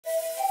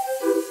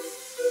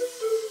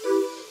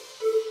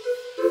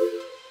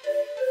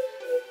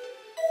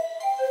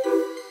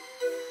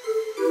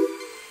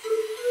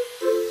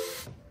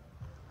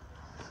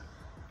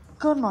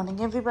Good morning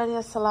everybody,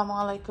 আসসালামু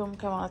আলাইকুম।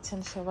 কেমন আছেন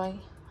সবাই?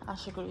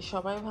 আশা করি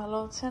সবাই ভালো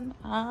আছেন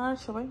আর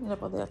সবাই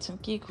নিরাপদে আছেন।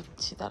 কি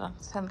খুঁজছি, দাঁড়ান,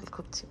 স্যান্ডেল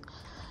খুঁজছি।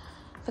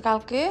 তো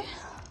কালকে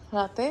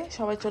রাতে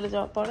সবাই চলে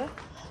যাওয়ার পরে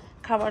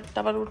খাবার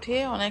টাবার উঠিয়ে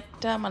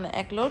অনেকটা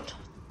এক লোড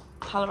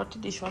থালবাটি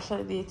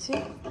ডিশওয়াশারে দিয়েছি,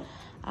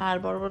 আর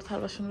বড় বড় থাল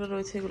বাসনগুলো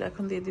রয়েছে, এগুলো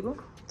এখন দিয়ে দিব।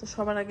 তো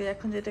সবার আগে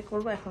এখন যেটা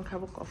করবো, এখন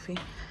খাবো কফি।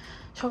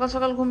 সকাল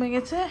সকাল ঘুমে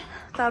গেছে,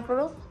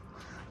 তারপরেও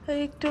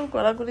একটু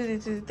গড়াগড়ি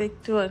দিতে দিতে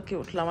একটু আর কি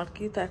উঠলাম আর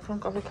কি। তো এখন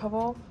কফি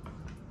খাবো।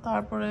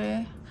 তারপরে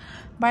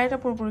বাড়িটা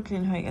পুরোপুরি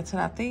ক্লিন হয়ে গেছে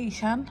রাতেই,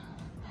 ঈশান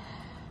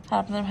আর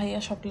আপনার ভাইয়া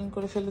সব ক্লিন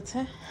করে ফেলেছে।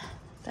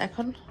 তো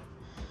এখন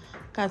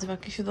কাজ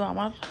বাকি শুধু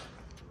আমার,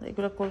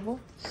 এগুলো করব।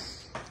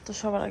 তো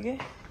সবার আগে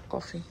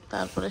কফি,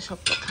 তারপরে সব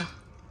কথা।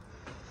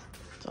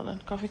 চলেন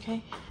কফি খাই,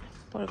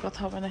 পরে কথা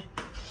হবে না।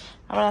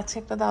 আবার আজকে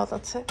একটা দাওয়াত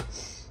আছে,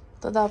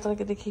 তো দাওয়াতের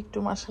আগে দেখি একটু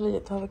মার্শালে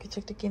যেতে হবে কিছু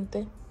একটা কিনতে।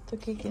 তো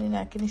কী কিনি না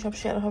কিনি সব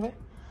শেয়ার হবে।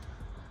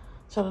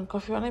 চলেন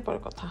কফি বানাই, পরে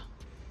কথা।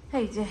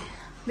 এই যে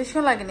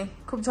বেশিও লাগেনি,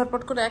 খুব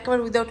ঝটপট করে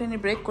একেবারে উইদাউট এনি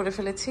ব্রেক করে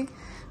ফেলেছি।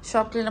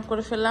 সব ক্লিন আপ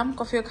করে ফেললাম,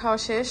 কফিও খাওয়া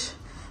শেষ।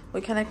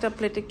 ওইখানে একটা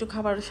প্লেটে একটু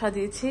খাবার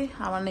সাজিয়েছি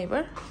আমার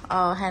নেইবার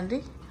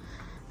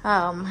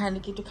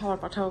হ্যান্ডিকে একটু খাবার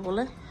পাঠাবো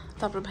বলে।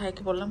 তারপর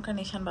ভাইকে বললাম, কারণ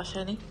ঈশান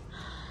বাসায় নেই,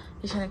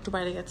 ঈশান একটু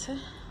বাইরে গেছে।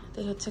 তো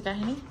এই হচ্ছে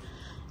কাহিনী।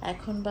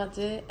 এখন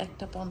বাজে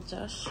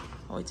 1:50,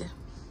 ওই যে।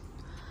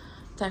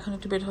 তো এখন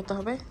একটু বের হতে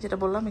হবে, যেটা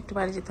বললাম, একটু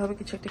বাইরে যেতে হবে,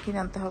 কিছু একটা কিনে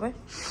আনতে হবে।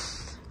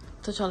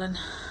 তো চলেন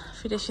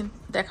ফিরে এসে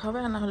দেখা হবে,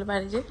 আর না হলে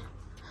বাইরে যে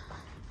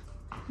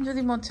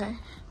যদি মন চায়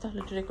তাহলে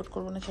একটু রেকর্ড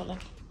করবো না। চলেন।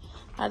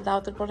 আর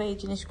দাওয়াতের পরে এই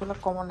জিনিসগুলো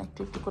কমন, একটু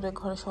একটু করে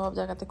ঘরে সব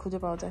জায়গাতে খুঁজে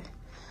পাওয়া যায়।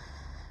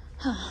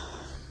 হ্যাঁ,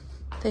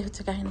 তাই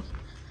হচ্ছে কাহিনী।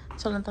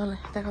 চলেন তাহলে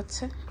দেখা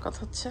হচ্ছে, কথা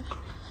হচ্ছে।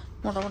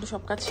 মোটামুটি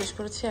সব কাজ শেষ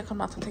করেছি, এখন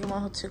মাথা থেকে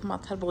মনে হচ্ছে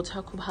মাথার বোঝা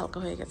খুব হালকা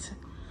হয়ে গেছে।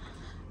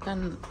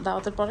 কারণ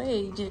দাওয়াতের পরে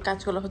এই যে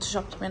কাজগুলো হচ্ছে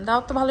সবচেয়ে মেন।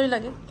 দাওয়াত তো ভালোই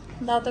লাগে,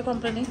 দাওয়াতের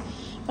কমপ্লেনই।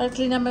 আর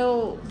ক্লিন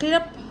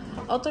আপ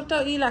অত একটা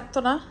লাগতো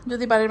না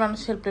যদি বাড়ির মানুষ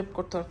হেল্প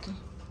করতো আর কি।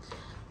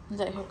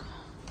 যাই হোক,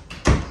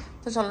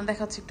 তো চলেন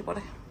দেখা হচ্ছে একটু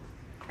পরে।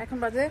 এখন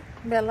বাজে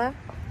বেলা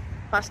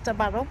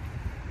 5:12।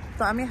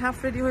 তো আমি হাফ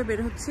রেডি হয়ে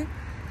বের হচ্ছি।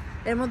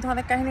 এর মধ্যে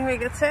অনেক কাহিনী হয়ে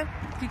গেছে।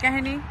 কি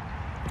কাহিনী?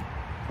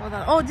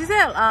 ও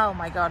জিজেল, oh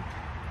my god,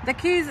 the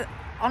keys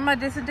on my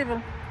dressing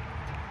table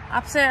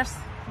upstairs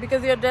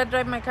because your dad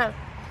drive my car.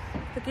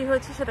 তো কি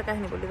হয়েছে সেটা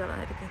কাহিনী বলি, দাঁড়ান।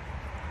 এটাকে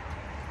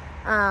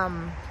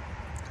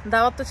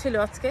দাওয়াত তো ছিল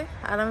আজকে,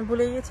 আর আমি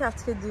ভুলে গিয়েছি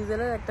আজকে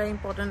জিজেলের একটা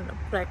ইম্পর্টেন্ট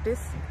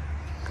প্র্যাকটিস।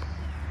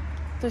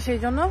 তো সেই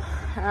জন্য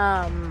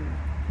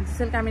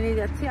জিজেলকে আমি নিয়ে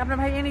যাচ্ছি। আপনার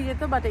ভাইয়া নিয়ে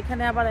যেত, বাট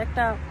এখানে আবার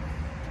একটা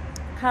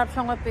খারাপ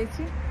সংবাদ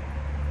পেয়েছি।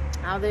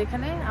 আমাদের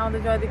এখানে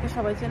আমাদের জয়দীকে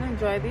সবাই চেনেন,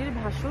 জয়দীর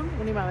ভাসুর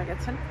উনি মারা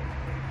গেছেন।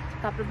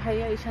 তারপরে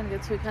ভাইয়া ঈশান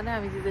গেছে ওইখানে,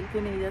 আমি জিজেলকে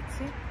নিয়ে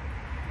যাচ্ছি।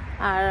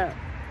 আর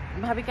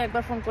ভাবিকে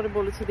একবার ফোন করে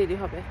বলেছি দেরি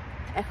হবে,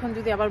 এখন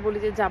যদি আবার বলি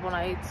যে যাবো না,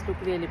 ইটস লুক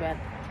রিয়েলি ব্যাড।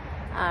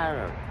 আর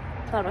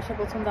তার বাসা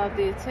প্রথম দাওয়াত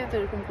দিয়েছে, তো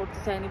এরকম করতে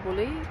চাইনি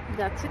বলেই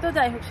যাচ্ছি। তো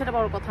যাই হোক, সেটা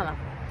বড় কথা না।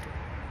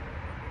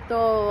 তো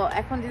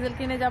এখন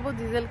জিজেলকে নিয়ে যাবো,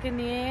 জিজেলকে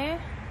নিয়ে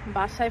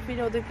বাসায়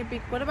ফিরে ওদেরকে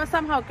পিক করে বা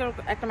সামহাও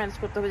একটা ম্যানেজ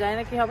করতে হবে, জানি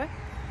না কি হবে।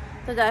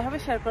 তো যাই হবে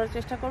শেয়ার করার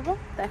চেষ্টা করবো।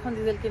 তো এখন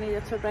জিজেলকে নিয়ে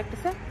যাচ্ছে ওর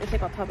প্র্যাকটিসে, এসে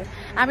কথা হবে।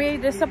 আমি এই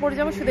ড্রেসটা পরে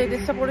যাবো, শুধু এই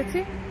ড্রেসটা পরেছি,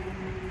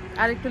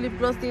 আর একটু লিপ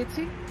গ্লস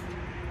দিয়েছি।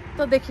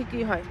 তো দেখি কি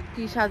হয়,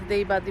 কি সাজ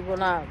দেই বা দিব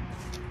না,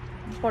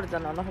 পরে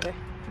জানানো হবে।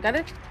 Got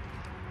it?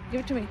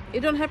 Give it to me.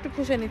 You don't have to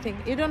push anything.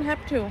 You don't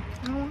have to.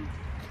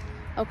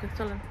 Okay,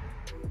 চলেন।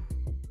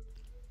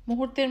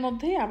 মুহূর্তের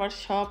মধ্যেই আবার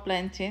সব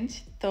প্ল্যান চেঞ্জ।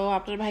 তো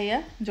আপনার ভাইয়া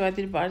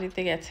জয়দীর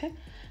বাড়িতে গেছে,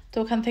 তো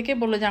ওখান থেকে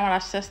বললো যে আমার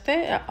আস্তে আস্তে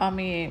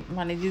আমি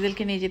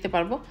জিজেলকে নিয়ে যেতে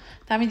পারবো।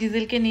 তো আমি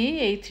জিজেলকে নিয়ে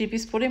এই 3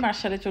 পিস পরে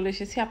মার্শালে চলে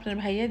এসেছি। আপনার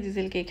ভাইয়া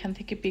জিজেলকে এখান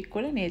থেকে পিক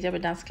করে নিয়ে যাবে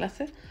ডান্স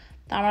ক্লাসে।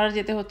 তো আমার আর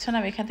যেতে হচ্ছে না,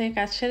 আমি এখান থেকে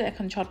কাজ সেরে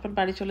এখন ঝটপট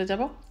বাড়ি চলে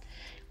যাব।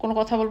 কোনো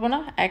কথা বলবো না,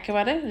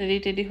 একেবারে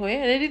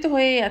রেডি তো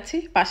হয়েই আছি,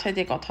 বাসায়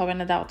যে কথা হবে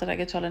না দাওয়াতের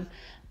আগে। চলেন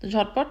তো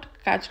ঝটপট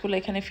কাজগুলো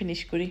এখানে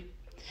ফিনিশ করি।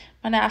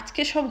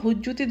 আজকে সব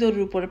হুজ্জুতি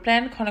দৌড়ের উপরে,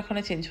 প্ল্যান ক্ষণে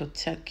ক্ষণে চেঞ্জ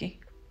হচ্ছে আর কি।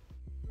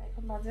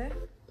 এখন বাজে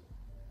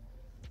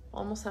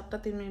অলমোস্ট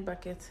 7:03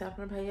 বাকি আছে,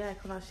 আপনার ভাইয়া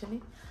এখন আসেনি।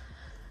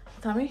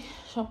 তো আমি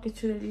সব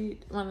কিছু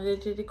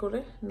রেডি করে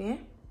নিয়ে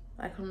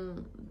এখন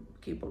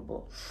কি বলবো,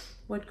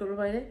 ওয়েট করবো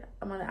বাইরে।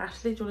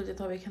 আসলেই চলে যেতে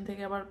হবে এখান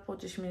থেকে, আবার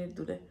 25 মিনিট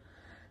দূরে।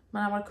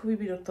 আমার খুবই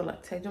বিরক্ত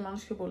লাগছে। একজন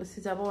মানুষকে বলেছি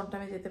যাবো, অন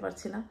টাইমে যেতে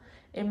পারছি না।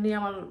 এমনি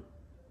আমার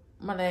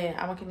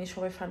আমাকে নিয়ে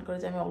সবাই ফান করে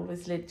যে আমি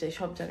অলওয়েজ লেট যাই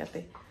সব জায়গাতে।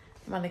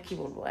 কি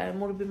বলবো, আর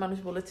মুরব্বী মানুষ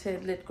বলেছে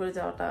লেট করে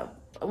যাওয়াটা,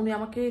 উনি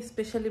আমাকে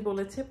স্পেশালি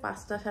বলেছে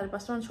 5টা,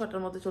 5:30,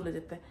 6টার মধ্যে চলে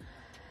যেতে।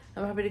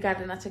 আমি ভাবি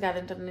গার্ডেন আছে,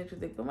 গার্ডেনটা নিয়ে একটু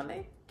দেখবো,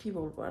 কি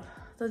বলবো আর।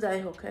 তো যাই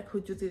হোক, এক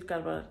হুজ্জুতির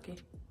কারবার আর কি।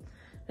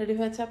 রেডি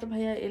হয়েছে, আপনার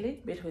ভাইয়া এলেই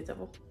বের হয়ে যাব।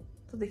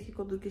 তো দেখি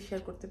কতদূর কি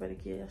শেয়ার করতে পারি,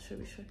 কি আসল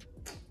বিষয়।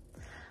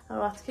 আর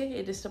আজকে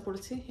এই ড্রেসটা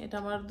পরেছি, এটা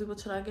আমার 2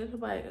 বছর আগের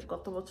বা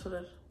গত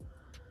বছরের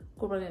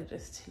কোরবানির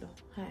ড্রেস ছিল,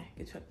 হ্যাঁ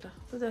কিছু একটা।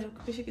 তো যাই হোক,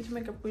 বেশি কিছু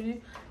মেকআপ করিনি,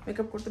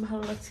 মেকআপ করতে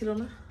ভালো লাগছিল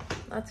না।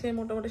 আজকে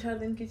মোটামুটি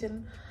সারাদিন কিচেন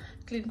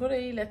ক্লিন করে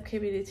এই ল্যাব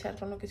খেয়ে বেরিয়েছি, আর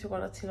কোনো কিছু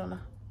করার ছিল না।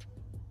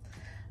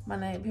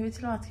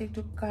 ভেবেছিলাম আজকে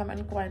একটু কাম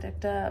অ্যান্ড কোয়াইট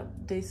একটা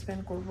ডে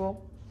স্পেন্ড করবো,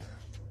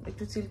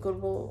 একটু চিল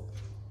করবো,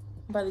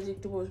 বাড়ি যে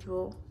একটু বসবো,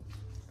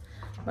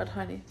 বাট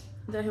হয়নি।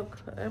 যাই হোক,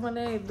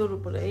 মানে দৌড়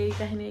উপরে এই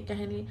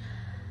কাহিনী।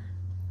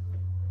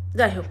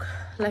 যাই হোক,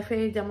 লাইফে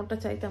যেমনটা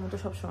চাই তেমন তো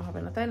সবসময় হবে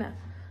না, তাই না?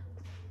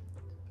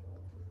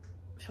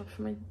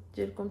 সবসময়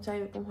যেরকম চাই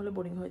ওরকম হলে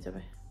বোরিং হয়ে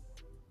যাবে।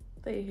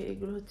 তো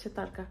এইগুলো হচ্ছে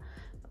তারকা।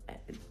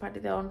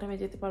 পার্টিতে অন টাইমে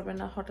যেতে পারবে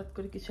না, হঠাৎ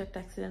করে কিছু একটা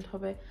অ্যাক্সিডেন্ট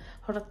হবে,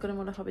 হঠাৎ করে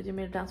মনে হবে যে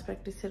মেয়ের ডান্স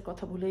প্র্যাকটিসের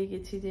কথা ভুলেই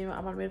গেছি, যে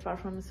আমার মেয়ের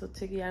পারফরমেন্স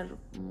হচ্ছে কি আর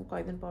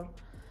কয়েকদিন পর,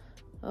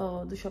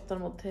 2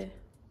 সপ্তাহের মধ্যে,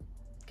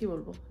 কি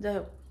বলবো। যাই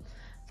হোক,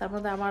 তার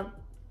মধ্যে আমার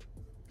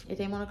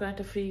এটাই মনে করেন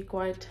একটা ফ্রি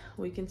কোয়াইট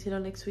উইকেন্ড ছিল।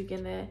 নেক্সট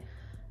উইকেন্ডে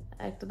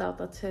একটা দাওয়াত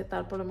আছে,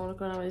 তারপরে মনে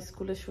করেন আমার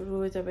স্কুলে শুরু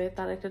হয়ে যাবে,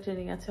 তার একটা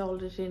ট্রেনিং আছে,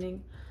 অলরেডি ট্রেনিং।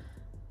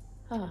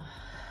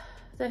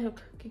 যাই হোক,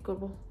 কি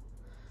করব।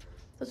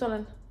 তো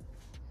চলেন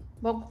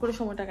বক করে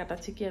সময়টা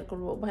কাটাচ্ছি, কি আর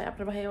করবো। ভাই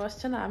আপনার ভাইও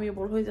আসছে না, আমিও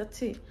বড় হয়ে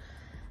যাচ্ছি।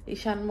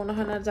 ঈশান মনে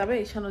হয় না যাবে,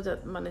 ঈশানও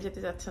মানে যেতে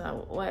যাচ্ছে না।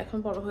 ও এখন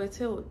বড়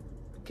হয়েছে,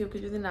 কেউ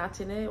যদি না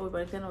চেনে ওই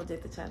বাড়িতে না ও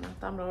যেতে চায় না,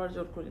 তা আমরা আর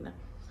জোর করি না।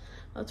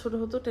 ছোট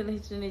হতো টেনে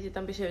হিচড়ে নিয়ে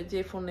যেতাম, বেশি যে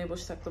ফোন নিয়ে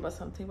বসে থাকতো বা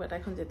সামথিং, বাট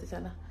এখন যেতে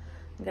চায় না।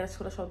 গ্যাস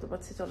খোলা শব্দ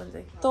পাচ্ছি, চলেন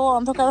যাই। তো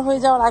অন্ধকার হয়ে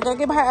যাওয়ার আগে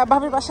আগে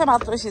ভাবির বাসায়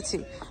মাত্র এসেছি,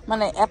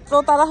 মানে এত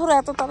তাড়াহুড়া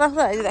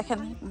এই যে দেখেন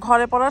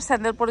ঘরে পড়ার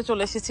স্যান্ডেল পরে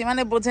চলে এসেছি,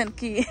 মানে বোঝেন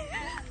কি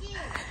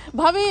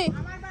ভাবি।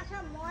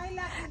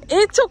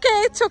 এই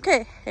চোখে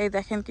এই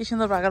দেখেন কি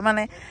সুন্দর বাগান,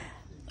 মানে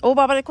ও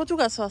বাবার কচু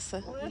গাছও আছে।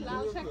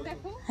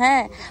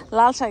 হ্যাঁ,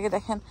 লাল শাকে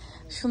দেখেন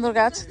সুন্দর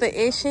গাছ। তো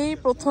এসেই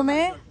প্রথমে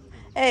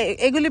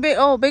এগুলি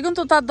বেগুন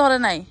তো তার ধরে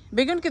নাই।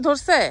 বেগুন কি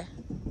ধরছে?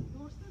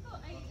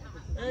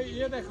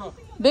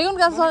 বেগুন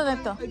গাছ ধরে নাই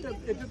তো।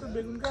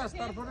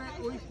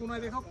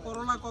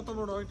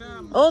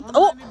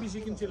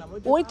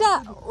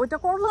 ওইটা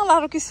করলা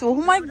আরো কিছু। ও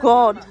মাই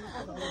গড,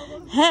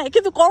 হ্যাঁ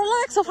কিন্তু করলা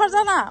এক সোফার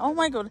জানা। ও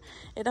মাই গড,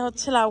 এটা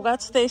হচ্ছে লাউ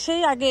গাছ। তো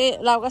এসেই আগে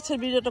লাউ গাছের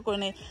ভিডিওটা করে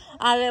নেই।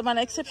 আর মানে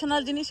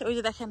এক্সেপশনাল জিনিস ওই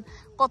যে দেখেন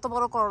কত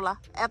বড় করলা।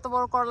 এত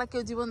বড় করলা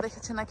কেউ জীবন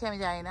দেখেছে নাকি আমি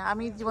জানি না,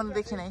 আমি জীবনে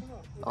দেখি নাই।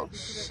 ও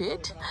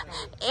শিট,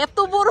 এত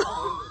বড়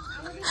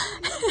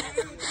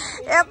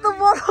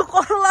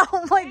করলা। ও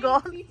মাই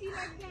গড,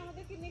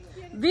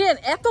 দিন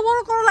এত বড়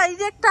করলা। এই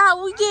যে একটা,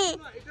 ওই যে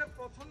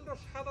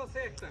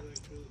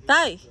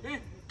তাই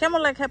কেমন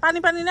লাগে?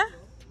 পানি না?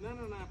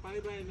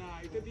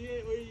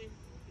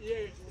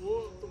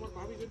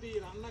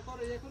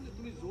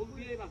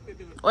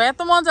 ও এত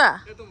মজা,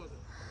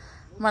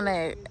 মানে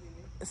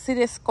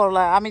সিরিয়াস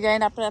করলা। আমি জানি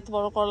না আপনারা এত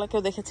বড় করলা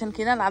কেউ দেখেছেন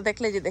কিনা, না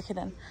দেখলে যে দেখে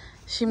নেন।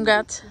 শিম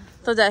গাছ।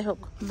 তো যাই হোক,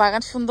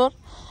 বাগান সুন্দর,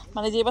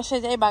 মানে যে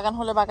বাসায় যাই বাগান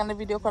হলে বাগানের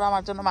ভিডিও করা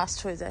আমার জন্য মাস্ট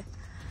হয়ে যায়।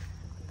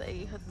 তো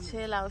এই হচ্ছে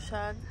লাউ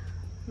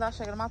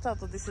শাকের মাথাও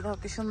তো দিচ্ছি, দেখো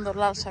কি সুন্দর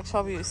লাল শাক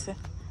সবই হয়েছে।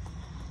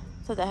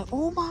 তো যাই হোক, ও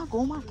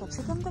মা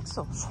ক্যাপসিকাম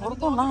দেখছো?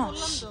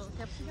 সর্বনাশ,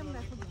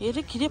 এর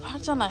ঘিরে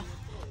ফাটছে না।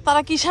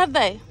 তারা কি সার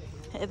দেয়?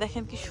 এ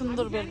দেখেন কি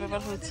সুন্দর বেল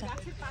পেপার হয়েছে।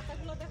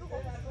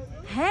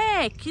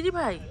 হ্যাঁ কিরে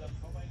ভাই,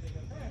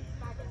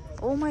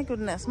 ও মাই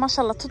গুডনেস,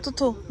 মাশাআল্লাহ।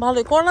 থু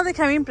ভালোই করলা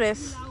দেখে আমি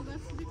ইমপ্রেস।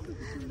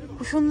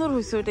 খুব সুন্দর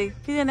হয়েছে। ওইটাই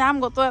কি জানি, আম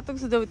গত এত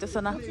কিছু দেওয়া হইতেছে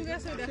না।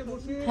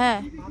 হ্যাঁ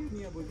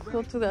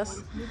কচু গাছ।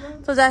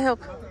 তো যাই হোক,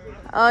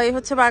 এই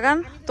হচ্ছে বাগান।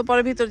 তো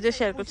পরে ভিতর যে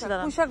শেয়ার করছি।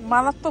 পুঁইশাক,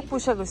 মারাত্মক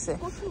পুঁইশাক হয়েছে।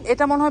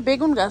 এটা মনে হয়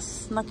বেগুন গাছ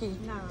নাকি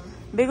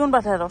বেগুন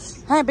বাটার রস?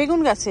 হ্যাঁ বেগুন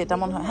গাছে এটা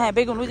মনে হয়। হ্যাঁ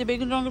বেগুন, ওই যে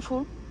বেগুন রঙের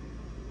ফুল,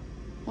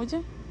 ওই যে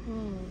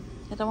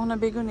এটা মনে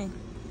হয় বেগুনি।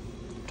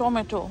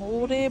 টমেটো,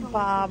 ওরে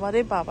বাবা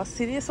রে বাবা,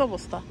 সিরিয়াস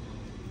অবস্থা।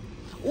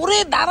 ওরে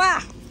দাঁড়া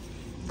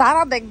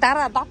দেখ,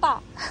 ডাটা।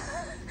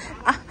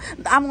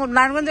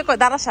 নারায়ণগঞ্জে কয়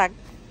দাঁড়া শাক,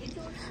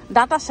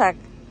 ডাটা শাক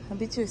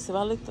বিচি হয়েছে।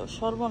 ভালোই তো,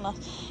 সর্বনাশ।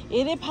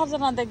 এরে ভাজা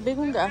না, দেখ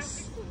বেগুন গাছ।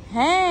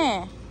 হ্যাঁ,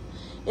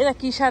 এরা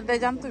কি সার দেয়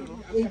জানতো?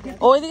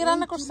 ওইদিকে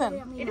রান্না করছেন?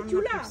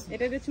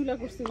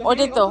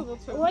 ওইটাই তো,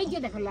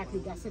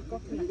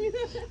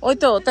 ওই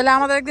তো। তাহলে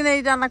আমাদের একদিন এই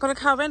রান্না করে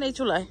খাবেন এই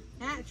চুলায়।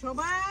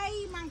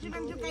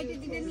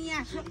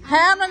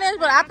 হ্যাঁ আমরা নিয়ে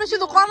আসবো। আপনি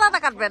শুধু করলাটা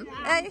কাটবেন,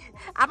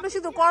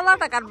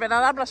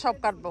 আর আমরা সব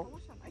কাটবো।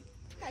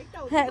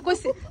 হ্যাঁ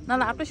কইছি না,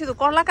 আপনি শুধু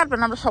করলা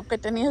কাটবেন, আমরা সব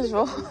কেটে নিয়ে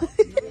আসবো।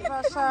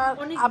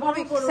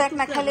 স্যাক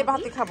না খাইলে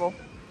ভাতই খাবো।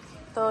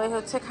 তো এই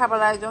হচ্ছে খাবার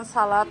আয়োজন,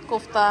 সালাদ,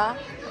 কোফতা,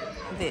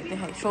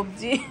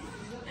 সবজি,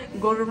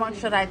 গরুর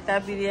মাংস, রায়তা,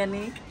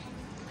 বিরিয়ানি।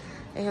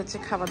 এই হচ্ছে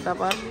খাবার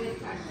দাবার।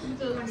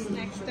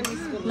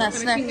 না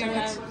স্ন্যাকটা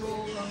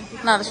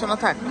না শোনো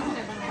থাক।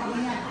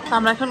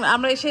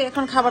 আমরা এসে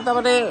এখন খাবার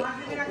দাবারে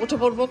উঠে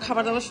পড়বো,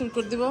 খাবার দাবার শুরু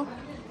করে দিব।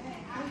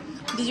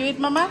 Did you eat,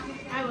 Mama?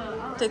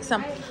 Take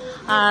some.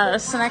 R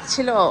snack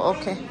ছিল,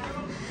 ওকে,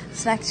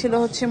 স্ন্যাক ছিল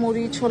হচ্ছে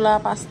মুড়ি, ছোলা,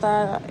 পাস্তা,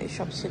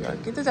 এইসব ছিল আর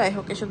কি। তো যাই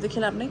হোক, এসব দেখে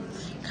লাভ নেই।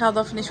 খাওয়া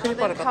দাওয়া ফিনিশ করে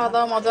পরে খাওয়া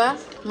দাওয়া মজা,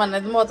 মানে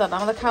মজা না,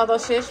 আমাদের খাওয়া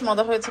দাওয়া শেষ,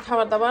 মজা হয়েছে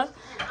খাবার দাবার।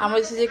 আমরা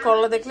যে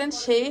করলা দেখলেন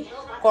সেই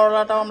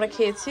করলাটাও আমরা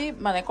খেয়েছি,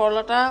 মানে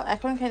করলাটা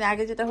এখন খাইনি,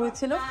 আগে যেটা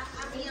হয়েছিল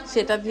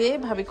সেটা দিয়ে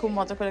ভাবি খুব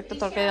মজা করে একটা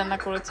তরকারি রান্না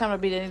করেছে, আমরা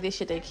বিরিয়ানি দিয়ে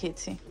সেটাই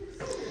খেয়েছি।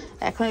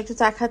 এখন একটু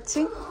চা খাচ্ছি,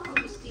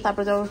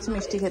 তারপর যাবো হচ্ছে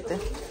মিষ্টি খেতে।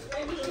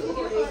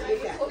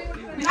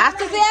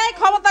 আসতেছি, এই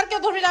খবরদার কেউ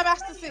ধরবি না, আমি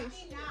আসতেছি।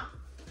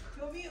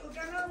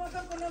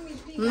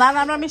 না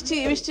আমরা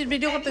মিষ্টির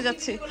ভিডিও করতে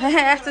যাচ্ছি।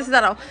 হ্যাঁ আসতেছি,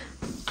 দাঁড়াও।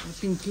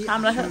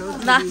 আমরা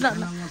না না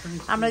না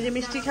আমরা যে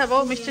মিষ্টি খাবো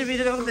মিষ্টির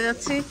ভিডিও করতে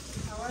যাচ্ছি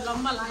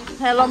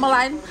হ্যাঁ লম্বা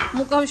লাইন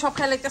মুখে আমি সব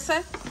খাই লাগতেছে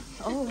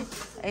ও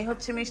এই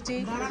হচ্ছে মিষ্টি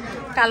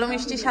কালো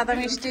মিষ্টি সাদা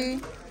মিষ্টি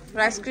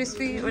রাইস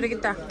ক্রিসপি ওইটা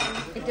কিটা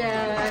এটা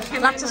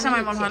লাচ্ছা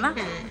সেমাই মনে হয় না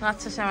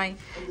লাচ্ছা সেমাই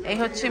এই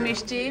হচ্ছে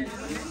মিষ্টি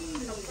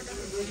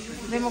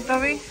মুখটা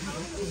হবে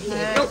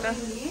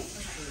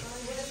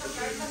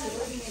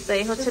তো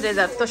এই হচ্ছে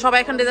ডেজার্ট তো সবাই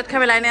এখন ডেজার্ট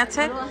খাবে লাইনে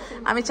আছে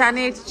আমি চা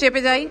নিয়ে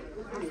চেপে যাই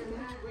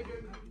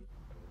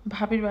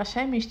ভাবির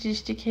বাসায় মিষ্টি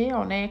টিষ্টি খেয়ে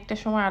অনেকটা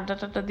সময় আড্ডা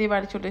টাড্ডা দিয়ে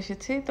বাড়ি চলে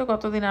এসেছি তো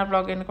গতদিন আর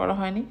ব্লগ এন্ড করা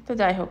হয়নি তো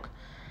যাই হোক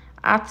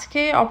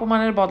আজকে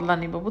অপমানের বদলা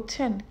নিব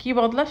বুঝছেন কি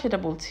বদলা সেটা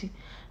বলছি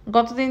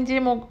গতদিন যে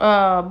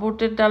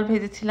বুটের ডাল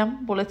ভেজেছিলাম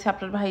বলেছে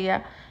আপনার ভাইয়া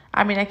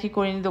আমি নাকি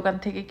করিনি দোকান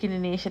থেকে কিনে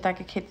নিয়ে এসে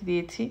তাকে খেতে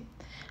দিয়েছি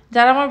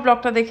যারা আমার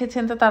ব্লগটা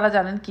দেখেছেন তো তারা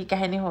জানেন কি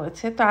কাহিনী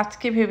হয়েছে তো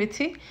আজকে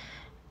ভেবেছি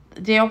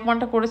যে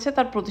অপমানটা করেছে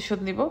তার প্রতিশোধ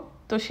নিব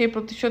তো সেই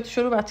প্রতিশোধ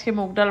স্বরূপ আজকে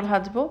মুগ ডাল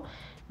ভাজবো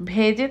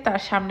ভেজে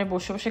তার সামনে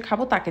বসে বসে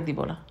খাবো তাকে দিব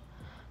না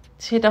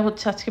সেটা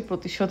হচ্ছে আজকে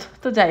প্রতিশোধ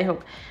তো যাই হোক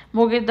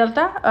মুগের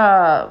ডালটা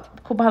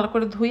খুব ভালো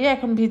করে ধুয়ে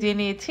এখন ভিজিয়ে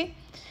নিয়েছি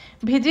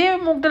ভিজিয়ে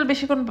মুগ ডাল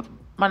বেশিক্ষণ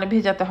মানে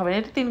ভেজাতে হবে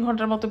এটা 3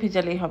 ঘন্টার মতো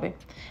ভেজালেই হবে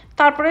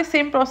তারপরে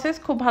সেম প্রসেস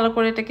খুব ভালো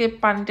করে এটাকে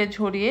পানিটা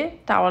ঝরিয়ে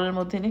টাওয়ালের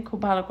মধ্যে নিয়ে খুব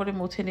ভালো করে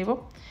মুছে নিব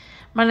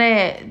মানে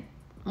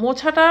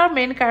মোছাটা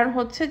মেন কারণ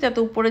হচ্ছে যাতে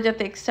উপরে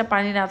যাতে এক্সট্রা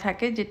পানি না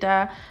থাকে যেটা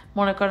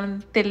মনে করেন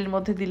তেলের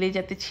মধ্যে দিলেই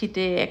যাতে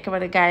ছিটে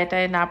একেবারে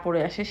গায়েটায় না পড়ে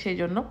আসে সেই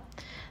জন্য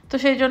তো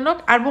সেই জন্য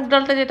আর মুগ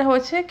ডালটা যেটা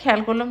হয়েছে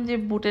খেয়াল করলাম যে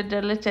বুটের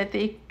ডালের চাইতে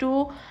একটু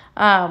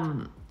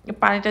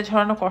পানিটা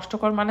ঝরানো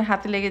কষ্টকর মানে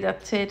হাতে লেগে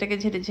যাচ্ছে এটাকে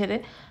ঝেড়ে ঝেড়ে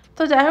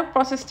তো যাই হোক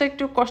প্রসেসটা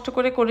একটু কষ্ট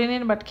করে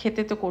নিন বাট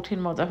খেতে তো কঠিন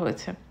মজা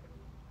হয়েছে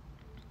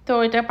তো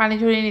এটা পানি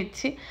ঝরিয়ে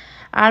নিচ্ছি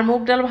আর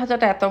মুগ ডাল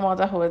ভাজাটা এত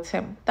মজা হয়েছে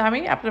তা আমি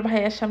আপনার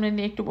ভাইয়ের সামনে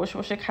নিয়ে একটু বসে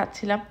বসে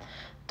খাচ্ছিলাম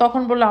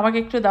তখন বললো আমাকে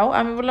একটু দাও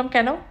আমি বললাম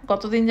কেন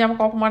গতদিন যে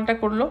আমাকে অপমানটা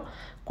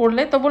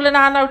করলে তো বললে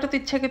না না ওটা তো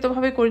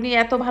ইচ্ছাকৃতভাবে করিনি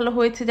এত ভালো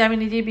হয়েছে যে আমি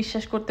নিজেই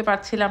বিশ্বাস করতে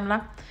পারছিলাম না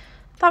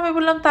তো আমি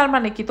বললাম তার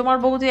মানে কি তোমার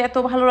বউ যে এত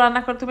ভালো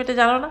রান্না করে তুমি এটা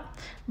জানো না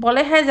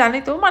বলে হ্যাঁ জানি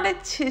তো মানে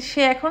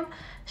সে এখন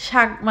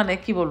শাক মানে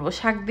কি বলবো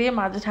শাক দিয়ে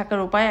মাছ ঢাকার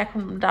উপায়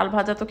এখন ডাল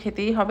ভাজা তো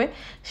খেতেই হবে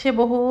সে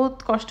বহুত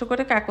কষ্ট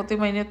করে কাকতি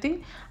মিনতি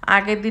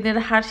আগের দিনের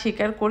হার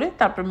স্বীকার করে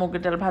তারপর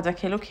মুগের ডাল ভাজা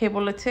খেয়ে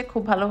বলেছে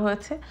খুব ভালো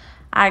হয়েছে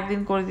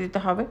আরেকদিন করে দিতে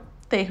হবে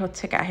তো এই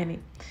হচ্ছে কাহিনী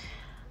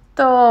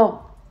তো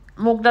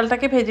মুগ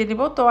ডালটাকে ভেজে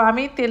নিব তো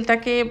আমি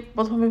তেলটাকে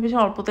প্রথমে ভেজে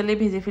অল্প তেলেই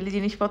ভেজে ফেলি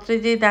জিনিসপত্রে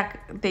যেই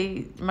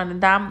মানে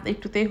দাম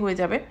একটুতেই হয়ে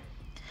যাবে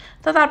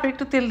তো তারপর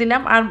একটু তেল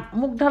দিলাম আর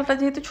মুগ ডালটা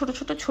যেহেতু ছোট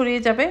ছোট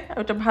ছড়িয়ে যাবে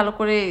ওটা ভালো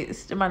করে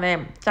মানে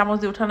চামচ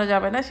দিয়ে উঠানো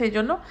যাবে না সেই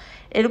জন্য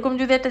এরকম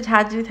যদি একটা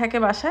ঝাঁঝরি থাকে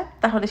বাসায়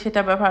তাহলে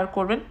সেটা ব্যবহার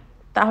করবেন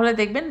তাহলে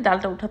দেখবেন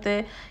ডালটা উঠাতে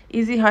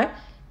ইজি হয়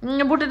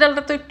বুটের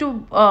ডালটা তো একটু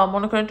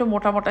মনে করেন একটু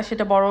মোটা মোটা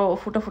সেটা বড়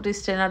ফুটাফুটি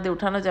স্ট্রেনার দিয়ে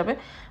উঠানো যাবে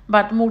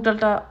বাট মুগ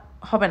ডালটা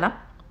হবে না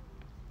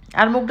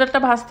আর মুগ ডালটা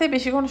ভাজতে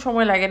বেশিক্ষণ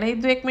সময় লাগে না এই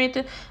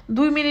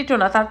 2 মিনিটও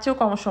না তার চেয়েও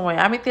কম সময়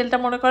আমি তেলটা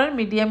মনে করেন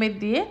মিডিয়ামে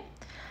দিয়ে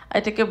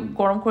এটাকে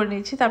গরম করে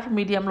নিয়েছি তারপর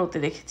মিডিয়াম লোতে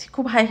রেখেছি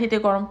খুব হাই হিটে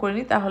গরম করে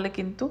নিই তাহলে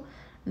কিন্তু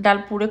ডাল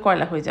পুড়ে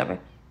কয়লা হয়ে যাবে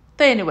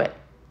তো এনিওয়ে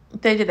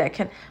তো এই যে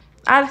দেখেন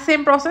আর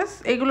সেম প্রসেস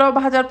এগুলো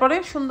ভাজার পরে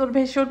সুন্দর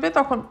ভেসে উঠবে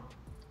তখন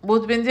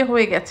বুঝবেন যে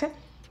হয়ে গেছে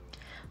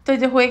তো এই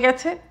যে হয়ে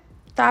গেছে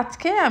তা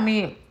আজকে আমি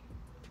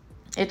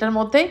এটার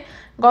মধ্যেই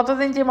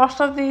গতদিন যে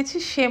মশলা দিয়েছি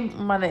সে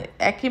মানে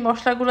একই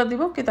মশলাগুলো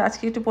দিব কিন্তু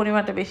আজকে একটু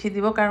পরিমাণটা বেশি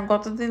দিব কারণ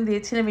গতদিন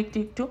দিয়েছিলাম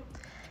একটু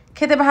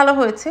খেতে ভালো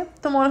হয়েছে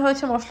তো মনে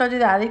হয়েছে মশলা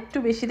যদি আরেকটু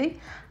বেশি দিই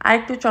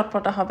আরেকটু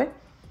চটপটা হবে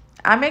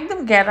আমি একদম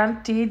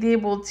গ্যারান্টি দিয়ে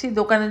বলছি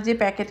দোকানের যে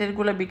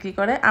প্যাকেটেরগুলো বিক্রি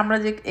করে আমরা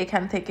যে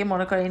এখান থেকে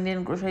মনে করি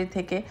ইন্ডিয়ান গ্রোসারি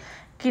থেকে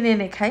কিনে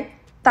এনে খাই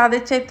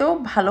তাদের চাইতেও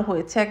ভালো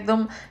হয়েছে একদম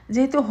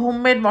যেহেতু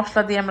হোমমেড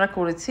মশলা দিয়ে আমরা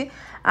করেছি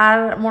আর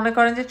মনে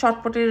করেন যে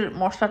চটপটির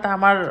মশলাটা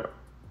আমার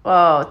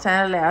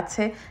চ্যানেলে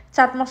আছে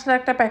চাট মশলার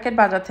একটা প্যাকেট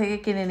বাজার থেকে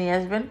কিনে নিয়ে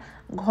আসবেন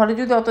ঘরে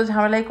যদি অত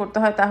ঝামেলাই করতে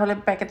হয় তাহলে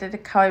প্যাকেটে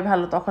খাওয়াই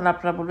ভালো তখন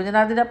আপনারা বলবেন যে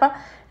নাদিরা আপা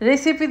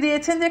রেসিপি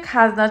দিয়েছেন যে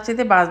খাজনার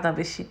চেয়ে বাজনা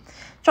বেশি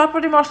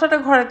চটপটি মশলাটা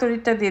ঘরে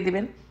তৈরিটা দিয়ে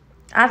দিবেন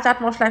আর চাট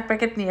মশলা 1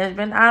 প্যাকেট নিয়ে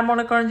আসবেন আর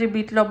মনে করেন যে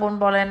বিট লবণ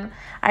বলেন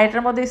আর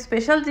এটার মধ্যে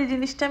স্পেশাল যে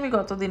জিনিসটা আমি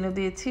গতদিনও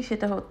দিয়েছি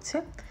সেটা হচ্ছে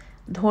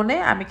ধনে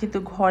আমি কিন্তু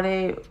ঘরে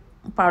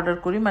পাউডার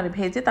করি মানে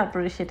ভেজে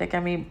তারপরে সেটাকে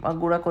আমি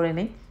গুঁড়া করে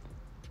নিই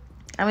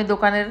আমি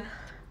দোকানের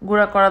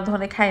গুঁড়া করা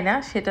ধনে খাই না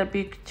সেটার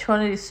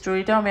পিছনের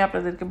স্টোরিটাও আমি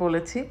আপনাদেরকে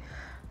বলেছি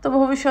তো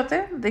ভবিষ্যতে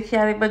দেখি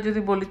আরেকবার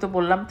যদি বলি তো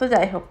বললাম তো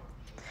যাই হোক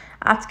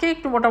আজকে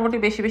একটু মোটামুটি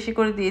বেশি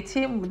করে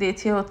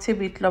দিয়েছি হচ্ছে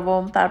বিট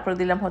লবণ তারপর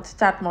দিলাম হচ্ছে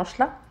চাট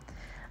মশলা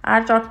আর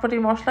চটপটি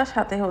মশলা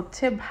সাথে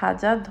হচ্ছে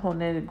ভাজা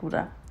ধনের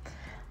গুঁড়া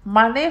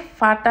মানে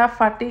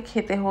ফাটাফাটি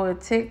খেতে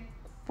হয়েছে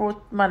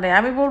মানে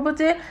আমি বলবো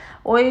যে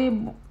ওই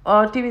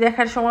টিভি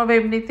দেখার সময়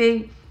এমনিতেই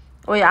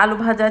ওই আলু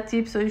ভাজা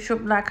চিপস ওইসব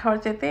না খাওয়ার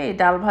চাইতে এই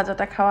ডাল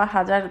ভাজাটা খাওয়া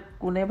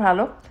 1000 গুণে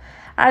ভালো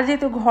আর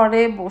যেহেতু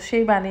ঘরে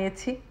বসেই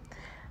বানিয়েছি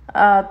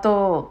তো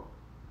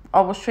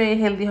অবশ্যই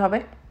হেলদি হবে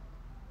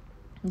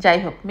যাই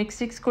হোক মিক্স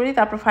করি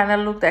তারপর ফাইনাল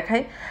লুক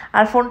দেখাই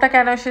আর ফোনটা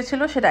কেন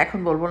এসেছিলো সেটা এখন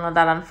বলবো না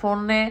দাঁড়ান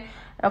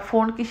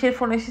ফোন কিসের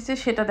ফোন এসেছে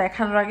সেটা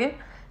দেখানোর আগে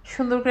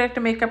সুন্দর করে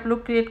একটা মেকআপ লুক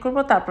ক্রিয়েট করব,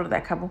 তারপর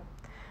দেখাবো।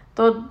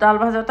 তো ডাল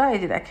ভাজাটা এই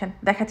যে দেখেন,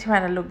 দেখাচ্ছি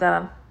ফাইনাল লুক,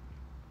 দাঁড়ান।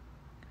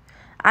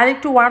 আর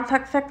একটু ওয়ার্ম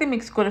থাকতে থাকতে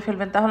মিক্স করে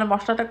ফেলবেন, তাহলে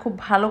মশলাটা খুব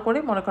ভালো করে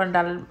মনে করেন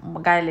ডালের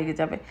গায়ে লেগে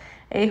যাবে।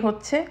 এই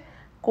হচ্ছে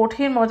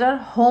কঠিন মজার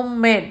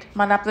হোমমেড,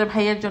 মানে আপনার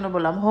ভাইয়ের জন্য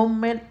বললাম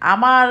হোমমেড,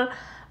 আমার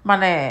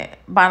মানে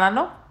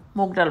বানানো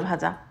মুগ ডাল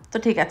ভাজা। তো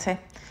ঠিক আছে,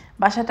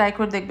 বাসা ট্রাই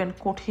করে দেখবেন,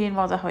 কঠিন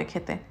মজা হয়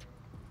খেতে।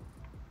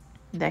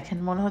 দেখেন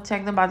মনে হচ্ছে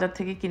একদম বাজার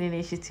থেকে কিনে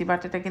নিয়ে এসেছি,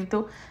 বাট এটা কিন্তু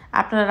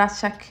আপনারা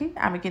রাজসাক্ষী,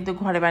 আমি কিন্তু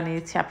ঘরে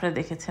বানিয়েছি, আপনারা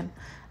দেখেছেন,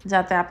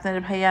 যাতে আপনার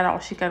ভাইয়া আর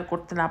অস্বীকার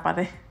করতে না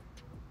পারে।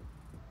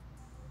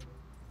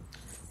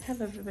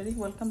 হ্যালো এভরিবডি,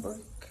 ওয়েলকাম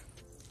ব্যাক,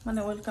 মানে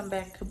ওয়েলকাম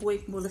ব্যাক, বই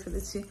বলে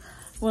ফেলেছি,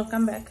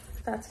 ওয়েলকাম ব্যাক।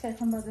 তো আজকে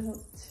এখন বাজে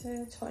হচ্ছে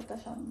 6টা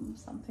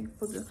সামথিং,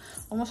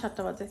 অলমোস্ট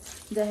 7টা বাজে।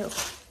 যাই হোক,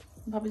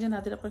 ভাবি যে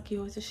নাদির আপনার কী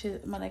হয়েছে, সে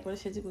মানে একবারে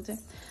সেজে গুজে।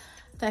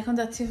 তো এখন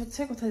যাচ্ছি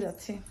হচ্ছে, কোথায়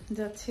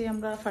যাচ্ছি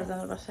আমরা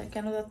ফারজানার বাসায়।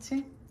 কেন যাচ্ছি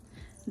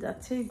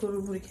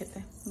গরুর ভুড়ি খেতে।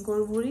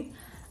 গরুর ভুড়ি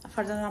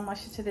ফারজানার আম্মা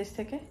এসেছে দেশ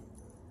থেকে,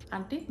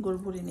 আন্টি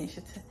গরুর ভুড়ি নিয়ে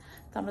এসেছে,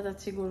 তো আমরা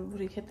যাচ্ছি গরুর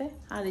ভুড়ি খেতে।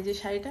 আর এই যে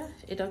শাড়িটা,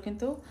 এটাও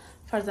কিন্তু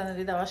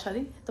ফারজানারই দেওয়া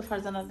শাড়ি। তো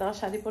ফারজানার দেওয়া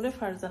শাড়ি পরে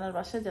ফারজানার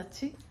বাসায়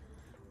যাচ্ছি।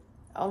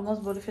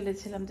 অলমোস্ট বলে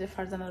ফেলেছিলাম যে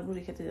ফারজানার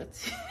ভুড়ি খেতে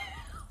যাচ্ছি।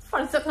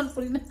 ফারজানার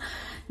ভুড়ি না,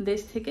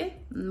 দেশ থেকে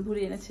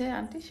ভুড়ি এনেছে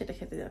আন্টি, সেটা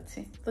খেতে যাচ্ছি।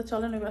 তো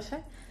চলেন ওই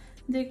বাসায়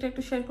যে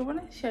একটু শেয়ার করবো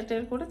না, শেয়ার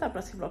টেয়ার করে তারপর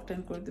আজকে ব্লগটা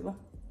এন্ড করে দেবো।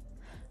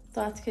 তো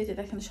আজকে যে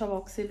দেখেন সব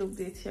অক্সি লুক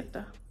দিয়েছি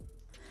একটা।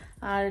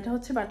 আর এটা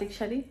হচ্ছে বাটিক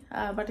শাড়ি,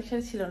 বাটিক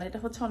শাড়ি ছিল না, এটা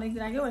হচ্ছে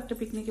অনেকদিন আগেও একটা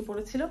পিকনিকে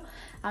পড়েছিল,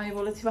 আমি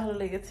বলেছি ভালো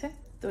লেগেছে,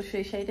 তো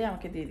সেই শাড়িটাই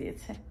আমাকে দিয়ে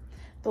দিয়েছে।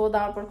 তো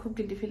দেওয়ার পর খুব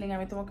গিল্টি ফিলিং,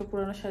 আমি তোমাকে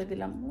পুরনো শাড়ি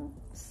দিলাম,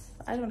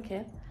 আই ডোন্ট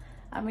কেয়ার,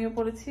 আমিও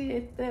পরেছি।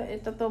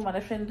 এটা তো মানে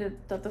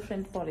ফ্রেন্ডেরটা তো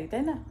ফ্রেন্ড পরেই,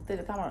 তাই না? তো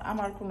এটা তো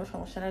আমার কোনো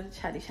সমস্যা না।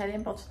 শাড়ি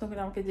আমি পছন্দ করি,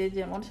 আমাকে যে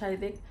যেমন শাড়ি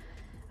দেখ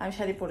আমি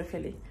শাড়ি পরে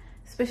ফেলি।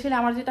 স্পেশালি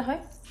আমার যেটা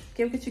হয়,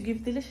 কেউ কিছু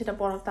গিফট দিলে সেটা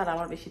পরার তার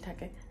আমার বেশি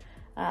থাকে।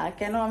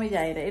 কেন আমি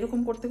যাই না, এরকম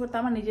করতে করতে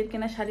আমার নিজের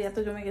কেনা শাড়ি এত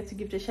জমে গেছে,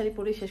 গিফটের শাড়ি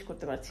পরেই শেষ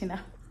করতে পারছি না।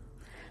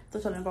 তো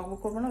চলেন বকবক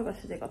করবো না, ওই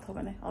বাসায় যে কথা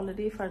হবে না।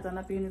 অলরেডি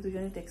ফারজানা পিউনি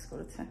দুজনেই টেক্সট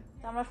করেছে।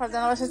 আমরা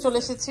ফারজানা বাসায় চলে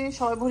এসেছি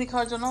সবাই ভুড়ি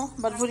খাওয়ার জন্য,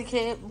 বাট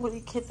ভুড়ি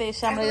খেতে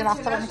এসে আমরা যে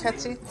নাস্তা বানিয়ে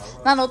খাচ্ছি,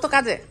 না ও তো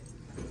কাজে।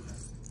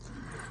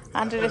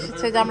 আন্টির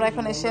এসেছে যে আমরা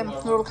এখন এসে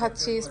রোল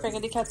খাচ্ছি,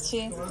 স্প্যাগেটি খাচ্ছি।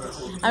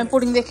 আমি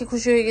পুডিং দেখে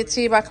খুশি হয়ে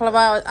গেছি,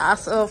 বাকলাবা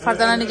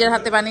ফারজানা নিজের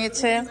হাতে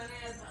বানিয়েছে।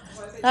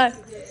 হ্যাঁ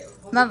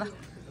না না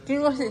কি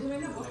করছি,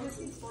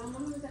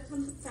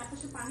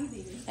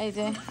 এই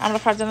যে আমরা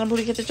ফারজানার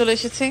ভুড়ি খেতে চলে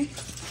এসেছি।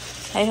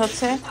 এই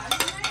হচ্ছে,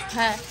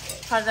 হ্যাঁ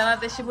ফারজানার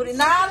দেশি ভুড়ি,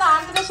 না না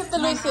আন্টি দেশের তো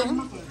লইছে।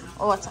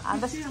 ও আচ্ছা,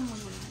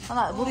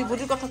 না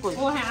ভুড়ির কথা কই,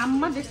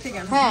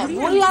 হ্যাঁ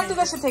ভুড়ি আন্টি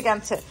দেশের থেকে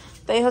আনছে।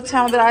 তো এই হচ্ছে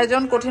আমাদের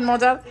আয়োজন, কঠিন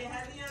মজার।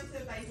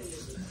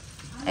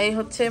 এই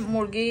হচ্ছে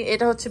মুরগি,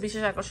 এটা হচ্ছে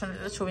বিশেষ আকর্ষণ,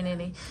 এটা ছবি নিয়ে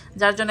নিই,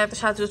 যার জন্য এত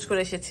সাজগোজ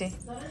করে এসেছি।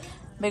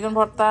 বেগুন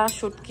ভর্তা,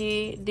 শুটকি,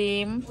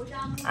 ডিম,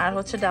 আর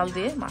হচ্ছে ডাল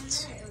দিয়ে মাছ।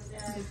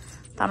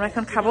 তো আমরা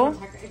এখন খাবো,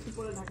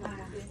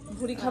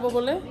 ভুড়ি খাবো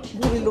বলে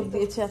ভুড়ি লুক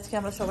দিয়েছি আজকে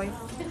আমরা সবাই।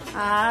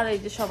 আর এই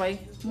যে সবাই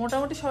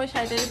মোটামুটি সবাই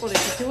শাড়িটাই পরে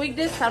এসেছি,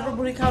 উইকডেজ, তারপর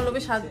ভুড়ি খাওয়া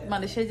লোভে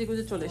মানে সেজে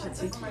গুজে চলে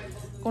এসেছি,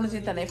 কোনো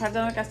চিন্তা নেই।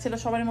 ফারজানার কাজ ছিল,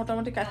 সবারই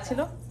মোটামুটি কাজ ছিল,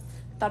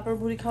 তারপর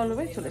ভুড়ি খাওয়া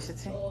লোভে চলে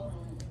এসেছি।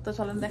 তো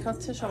চলেন দেখা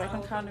হচ্ছে, সবাই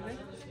এখন খাওয়া নেবে।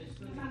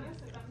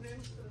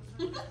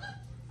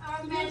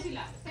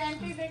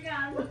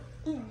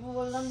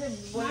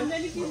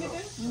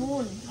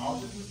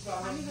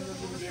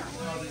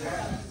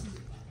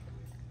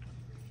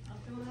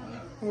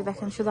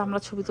 দেখেন শুধু আমরা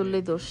ছবি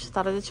তুললেই দোষ,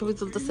 তারা যে ছবি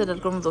তুলতেছে এটার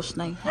কোনো দোষ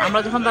নাই। আমরা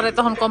যখন দাঁড়াই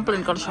তখন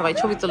কমপ্লেন করে সবাই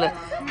ছবি তুলে,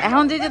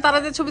 এখন যে তারা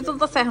যে ছবি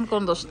তুলতেছে এখন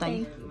কোনো দোষ নাই।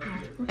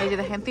 এই যে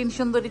দেখেন 3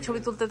 সুন্দরী ছবি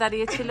তুলতে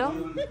দাঁড়িয়েছিল,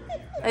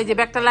 এই যে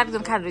ব্যাগটা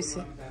একজন খাট রয়েছে,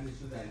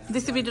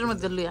 দিছি ভিডিওর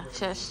মধ্যে লইয়া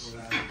শেষ।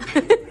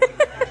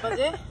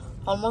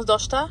 অলমোস্ট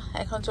 10টা,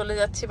 এখন চলে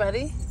যাচ্ছি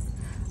বাড়ি।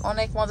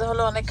 অনেক মজা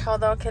হলো, অনেক খাওয়া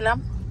দাওয়া খেলাম।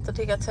 তো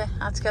ঠিক আছে,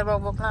 আজকে আর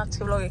বকবক না,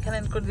 আজকে ব্লগ এখানে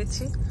এন্ড করে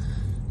দিচ্ছি।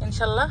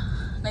 ইনশাল্লাহ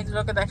নেক্সট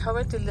ব্লগে দেখা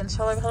হবে। টিল দেন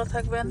সবাই ভালো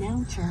থাকবেন,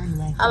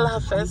 আল্লাহ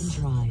হাফেজ।